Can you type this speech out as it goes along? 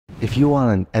If you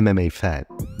are an MMA fan,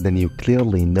 then you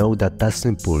clearly know that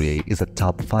Dustin Poirier is a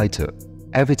top fighter.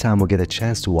 Every time we get a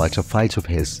chance to watch a fight of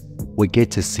his, we get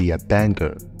to see a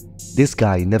banger. This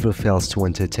guy never fails to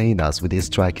entertain us with his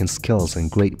striking skills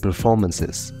and great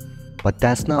performances. But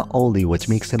that's not only what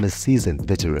makes him a seasoned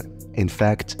veteran. In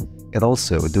fact, it's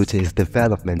also due to his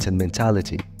development and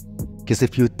mentality. Because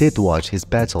if you did watch his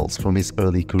battles from his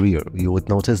early career, you would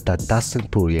notice that Dustin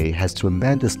Poirier has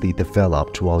tremendously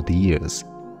developed throughout the years.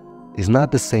 He's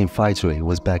not the same fighter he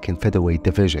was back in featherweight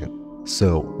division.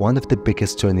 So, one of the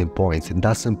biggest turning points in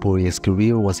Dustin Poirier's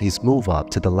career was his move up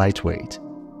to the lightweight.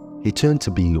 He turned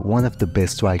to be one of the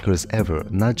best strikers ever,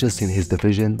 not just in his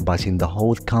division but in the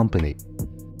whole company.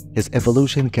 His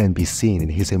evolution can be seen in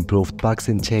his improved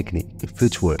boxing technique,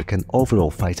 footwork, and overall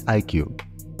fight IQ.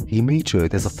 He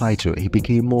matured as a fighter. He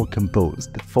became more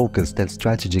composed, focused, and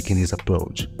strategic in his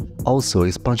approach. Also,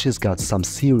 his punches got some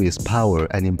serious power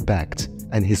and impact,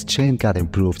 and his chin got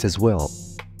improved as well.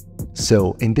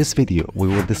 So, in this video, we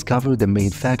will discover the main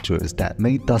factors that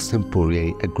made Dustin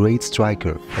Poirier a great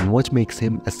striker and what makes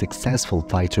him a successful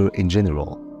fighter in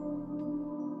general.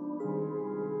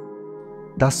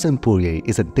 Dustin Poirier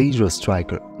is a dangerous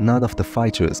striker. None of the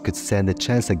fighters could stand a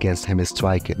chance against him in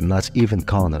striking, not even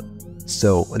Conor.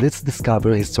 So, let's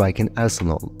discover his striking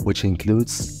arsenal, which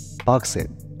includes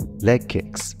boxing, leg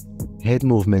kicks, head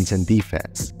movement and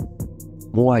defense,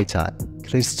 Muay Thai,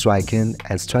 clinch striking,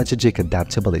 and strategic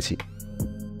adaptability.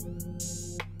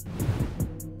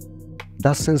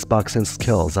 Dustin's boxing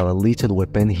skills are a lethal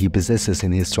weapon he possesses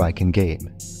in his striking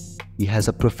game. He has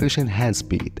a proficient hand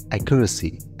speed,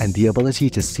 accuracy, and the ability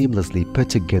to seamlessly put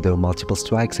together multiple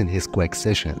strikes in his quick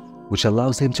session, which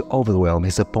allows him to overwhelm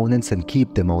his opponents and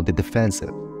keep them on the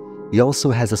defensive. He also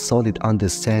has a solid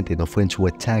understanding of when to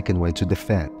attack and when to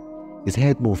defend. His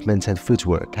head movement and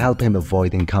footwork help him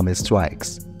avoid incoming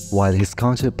strikes, while his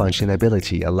counter-punching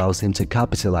ability allows him to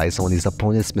capitalize on his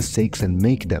opponent's mistakes and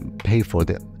make them pay for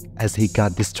them, as he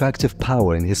got destructive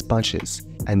power in his punches,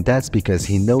 and that's because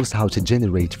he knows how to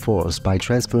generate force by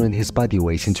transferring his body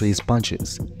weight into his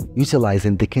punches,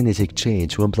 utilizing the kinetic chain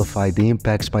to amplify the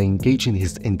impact by engaging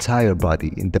his entire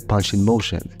body in the punching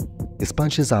motion. His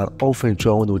punches are often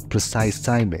thrown with precise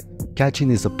timing, catching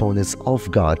his opponents off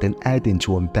guard and adding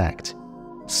to impact.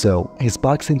 So, his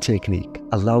boxing technique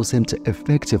allows him to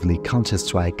effectively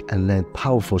counter-strike and land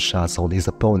powerful shots on his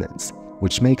opponents,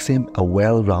 which makes him a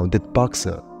well-rounded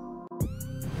boxer.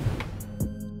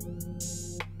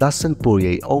 Dustin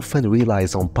Poirier often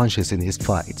relies on punches in his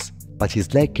fights, but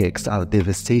his leg kicks are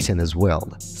devastating as well,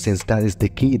 since that is the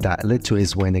key that led to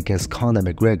his win against Conor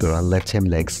McGregor and left him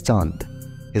leg stunned.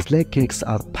 His leg kicks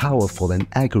are powerful and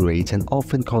accurate and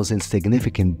often causing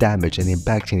significant damage and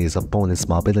impacting his opponent's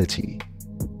mobility.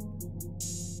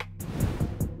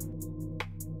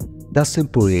 Dustin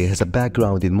Poirier has a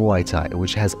background in Muay Thai,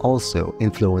 which has also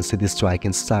influenced his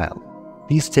striking style.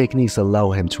 These techniques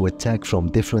allow him to attack from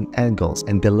different angles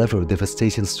and deliver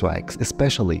devastating strikes,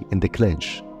 especially in the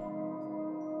clinch.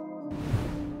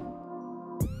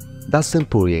 Dustin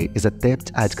Poirier is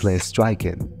adept at clinch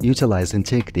striking, utilizing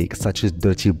techniques such as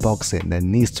dirty boxing and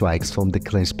knee strikes from the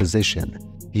clinch position.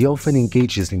 He often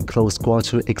engages in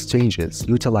close-quarter exchanges,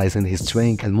 utilizing his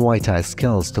strength and Muay Thai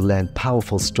skills to land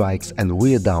powerful strikes and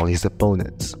wear down his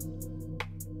opponents.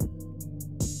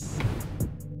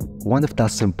 One of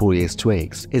Dustin Poirier's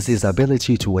strengths is his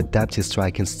ability to adapt his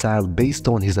striking style based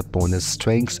on his opponent's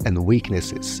strengths and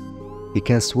weaknesses. He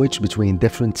can switch between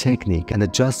different techniques and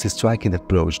adjust his striking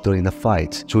approach during a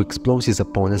fight to exploit his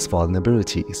opponent's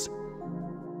vulnerabilities.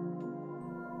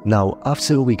 Now,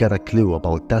 after we got a clue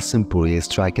about Dustin Poirier's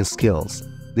striking skills,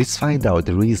 let's find out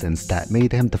the reasons that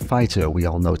made him the fighter we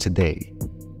all know today.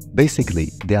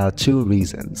 Basically, there are two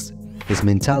reasons: his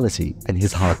mentality and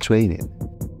his hard training.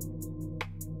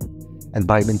 And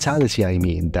by mentality I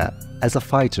mean that, as a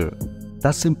fighter,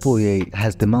 Dustin Poirier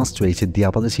has demonstrated the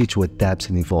ability to adapt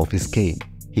and evolve his game.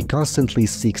 He constantly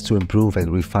seeks to improve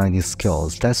and refine his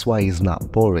skills, that's why he's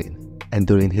not boring. And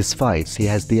during his fights, he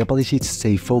has the ability to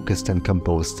stay focused and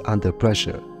composed under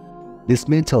pressure. This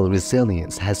mental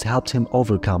resilience has helped him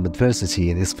overcome adversity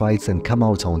in his fights and come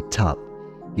out on top.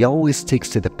 He always sticks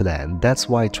to the plan, that's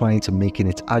why trying to make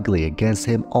it ugly against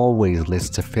him always leads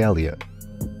to failure.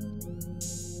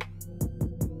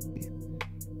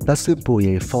 Dustin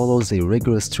Poirier follows a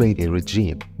rigorous training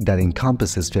regime that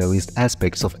encompasses various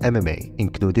aspects of MMA,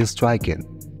 including striking.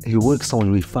 He works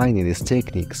on refining his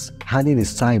techniques, honing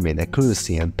his timing,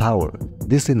 accuracy, and power.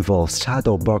 This involves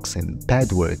shadow boxing,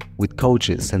 pad work with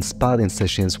coaches, and sparring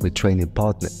sessions with training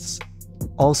partners.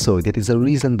 Also, there is a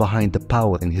reason behind the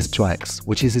power in his strikes,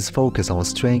 which is his focus on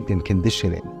strength and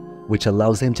conditioning. which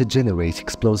allows him to generate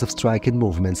explosive striking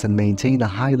movements and maintain a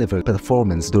high-level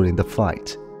performance during the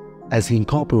fight. As he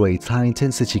incorporates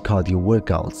high-intensity cardio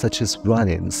workouts such as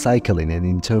running, cycling, and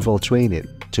interval training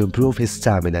to improve his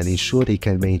stamina and ensure he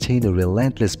can maintain a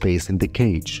relentless pace in the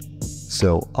cage.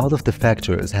 So, all of the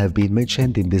factors have been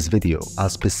mentioned in this video are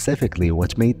specifically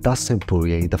what made Dustin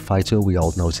Poirier the fighter we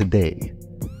all know today.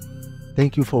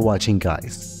 Thank you for watching,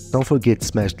 guys. Don't forget to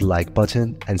smash the like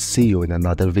button and see you in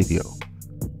another video.